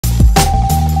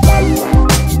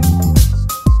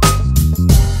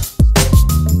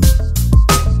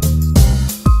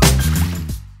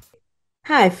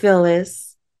Hi,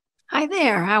 Phyllis. Hi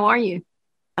there. How are you?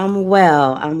 I'm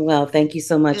well. I'm well. Thank you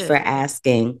so much for Good.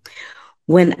 asking.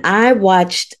 When I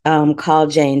watched Call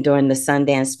Jane during the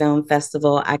Sundance Film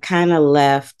Festival, I kind of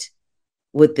left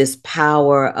with this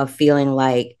power of feeling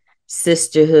like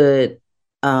sisterhood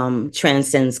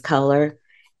transcends color.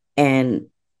 And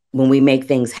when we make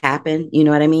things happen, you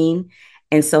know what I mean?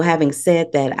 And so, having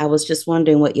said that, I was just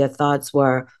wondering what your thoughts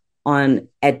were on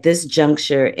at this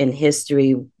juncture in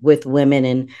history with women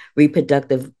and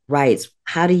reproductive rights.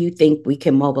 How do you think we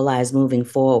can mobilize moving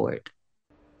forward?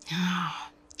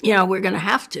 We're going to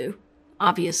have to,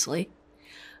 obviously.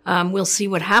 We'll see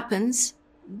what happens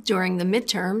during the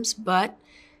midterms, but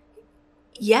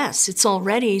yes, it's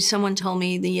already, someone told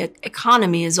me the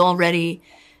economy is already,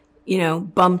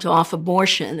 bumped off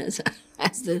abortion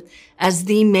as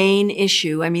the main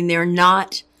issue. I mean, they're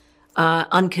not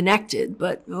unconnected,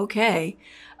 but okay.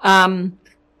 Um,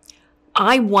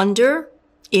 I wonder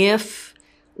if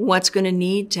what's going to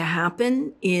need to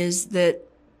happen is that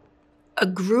a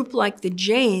group like the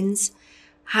Janes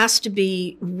has to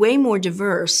be way more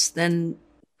diverse than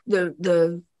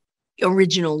the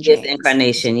original This Janes, as it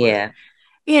incarnation, were. yeah.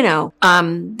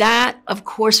 That of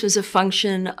course was a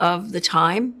function of the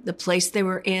time, the place they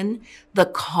were in, the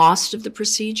cost of the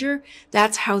procedure.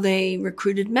 That's how they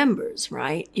recruited members,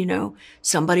 right?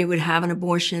 Somebody would have an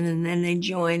abortion and then they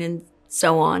join and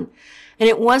so on. And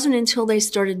it wasn't until they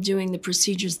started doing the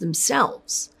procedures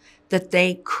themselves that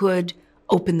they could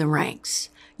open the ranks.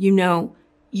 You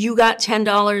got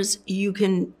 $10, you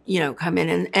can, come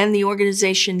in, and the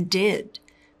organization did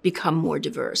become more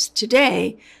diverse.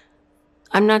 Today,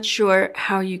 I'm not sure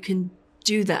how you can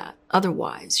do that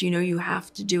otherwise. You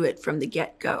have to do it from the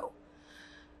get-go.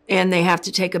 And they have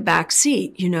to take a back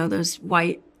seat, those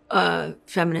white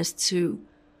feminists who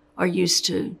are used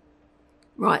to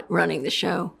running the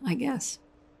show, I guess.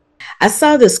 I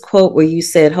saw this quote where you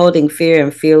said holding fear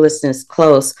and fearlessness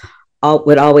close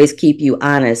would always keep you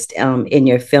honest in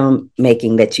your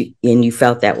filmmaking and you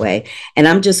felt that way. And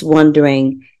I'm just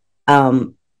wondering,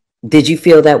 um, did you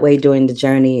feel that way during the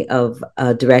journey of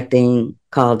directing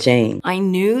Call Jane? I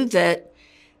knew that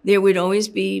there would always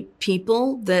be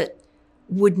people that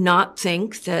would not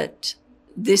think that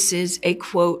this is a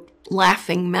quote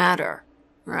laughing matter,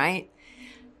 right?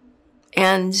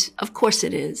 And of course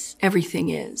it is. Everything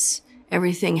is.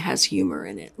 Everything has humor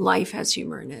in it. Life has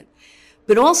humor in it.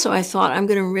 But also I thought, I'm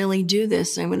going to really do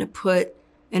this. I'm going to put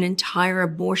an entire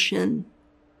abortion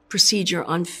procedure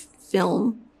on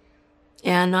film.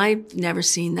 And I've never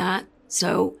seen that.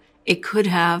 So it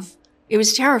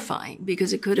was terrifying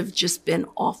because it could have just been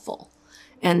awful.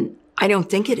 And I don't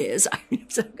think it is.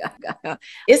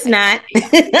 It's not.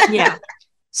 Yeah.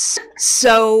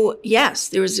 So, yes,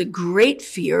 there was a great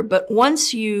fear, but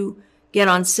once you get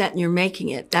on set and you're making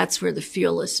it, that's where the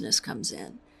fearlessness comes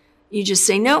in. You just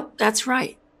say, "No, that's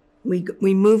right.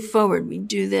 We move forward. We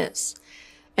do this."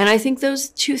 And I think those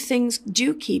two things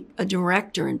do keep a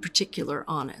director in particular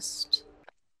honest.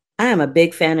 I am a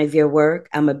big fan of your work.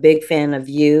 I'm a big fan of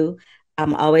you.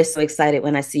 I'm always so excited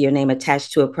when I see your name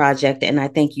attached to a project. And I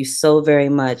thank you so very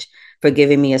much for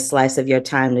giving me a slice of your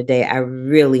time today. I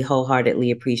really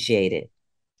wholeheartedly appreciate it.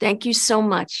 Thank you so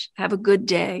much. Have a good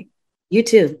day. You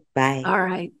too. Bye. All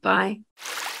right. Bye.